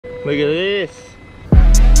Look at this.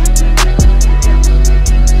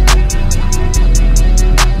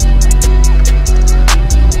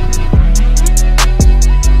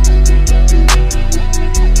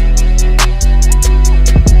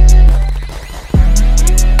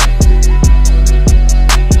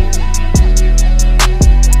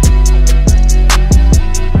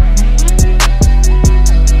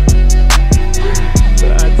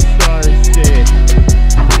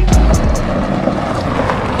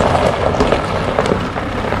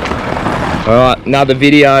 Alright, another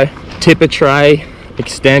video, tipper tray,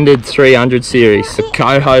 extended 300 series. The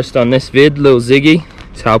co-host on this vid, Lil Ziggy,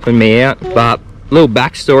 is helping me out. But, little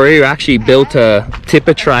backstory, we actually built a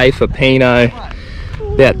tipper tray for Pino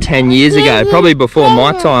about 10 years ago, probably before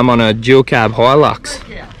my time, on a dual cab Hilux.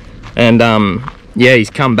 And yeah, he's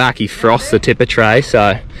come back, he frost the tipper tray,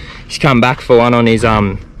 so he's come back for one on his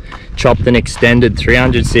chopped and extended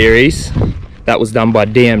 300 series. That was done by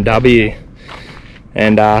DMW.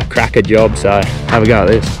 And cracker job, so have a go at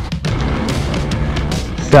this.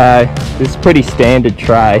 So this is pretty standard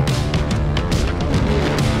tray.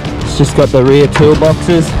 It's just got the rear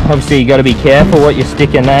toolboxes. Obviously you got to be careful what you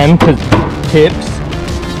stick in them because tips,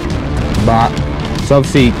 but it's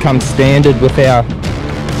obviously comes standard with our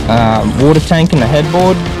water tank and the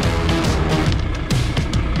headboard.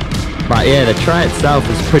 But yeah, the tray itself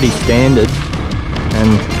is pretty standard,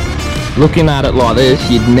 and looking at it like this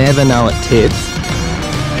you'd never know it tips.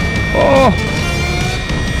 Oh!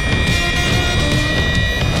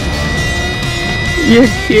 You're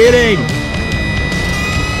kidding!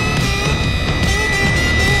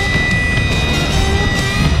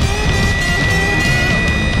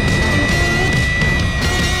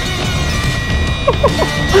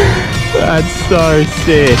 That's so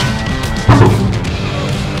sick!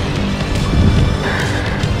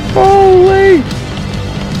 Holy!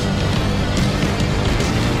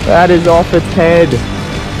 That is off its head.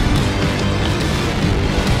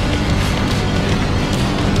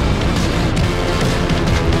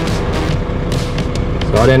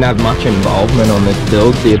 I didn't have much involvement on this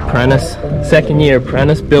build. The apprentice, second year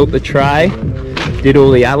apprentice, built the tray, did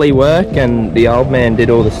all the alley work, and the old man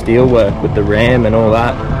did all the steel work with the ram and all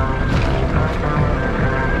that.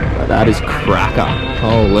 But that is cracker.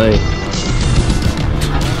 Holy.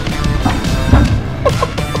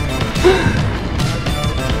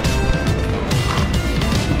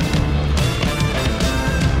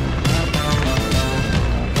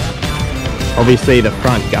 Obviously the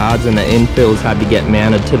front guards and the infills had to get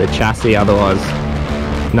mounted to the chassis, otherwise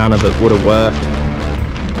none of it would have worked.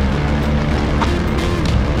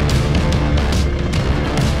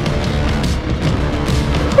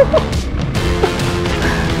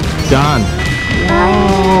 Done.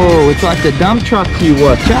 Whoa, it's like the dump trucks you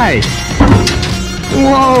watch, eh?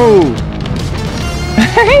 Whoa!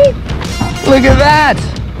 Hey, look at that!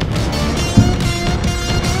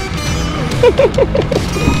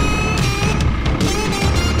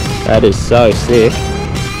 That is so sick.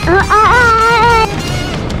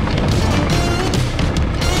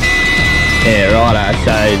 Yeah,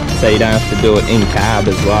 righto, so you don't have to do it in cab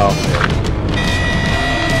as well.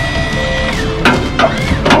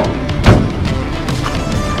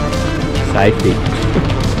 Safety.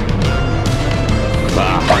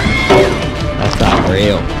 Wow. That's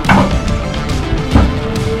unreal.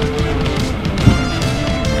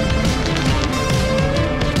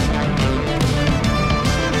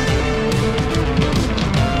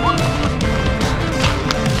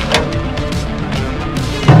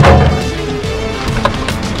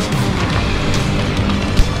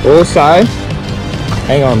 Also,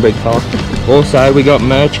 hang on big fella. Also, we got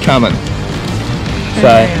merch coming.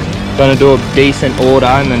 So, gonna do a decent order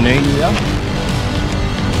in the new year.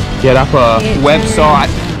 Get up a website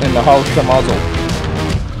and the whole schmozzle.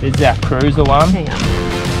 This is our cruiser one.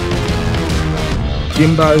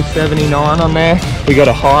 Jimbo 79 on there. We got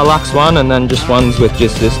a Hilux one and then just ones with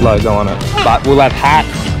just this logo on it. But we'll have hats,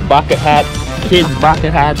 bucket hats, kids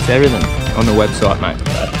bucket hats, everything on the website, mate.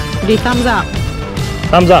 Do thumbs up.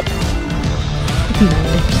 Thumbs up.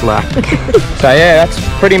 Slack. So yeah, that's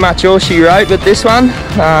pretty much all she wrote with this one.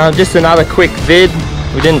 Just another quick vid.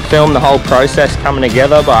 We didn't film the whole process coming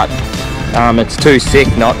together, but it's too sick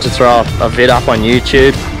not to throw a vid up on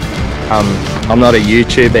YouTube. I'm not a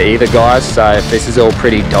YouTuber either, guys, so if this is all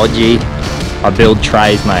pretty dodgy, I build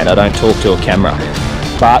trays, mate. I don't talk to a camera.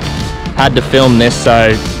 But had to film this so,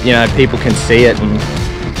 you know, people can see it, and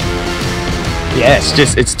yeah,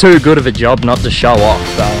 it's too good of a job not to show off.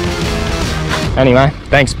 So anyway,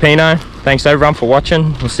 thanks Pino, thanks everyone for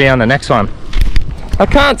watching. We'll see you on the next one. I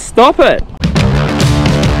can't stop it.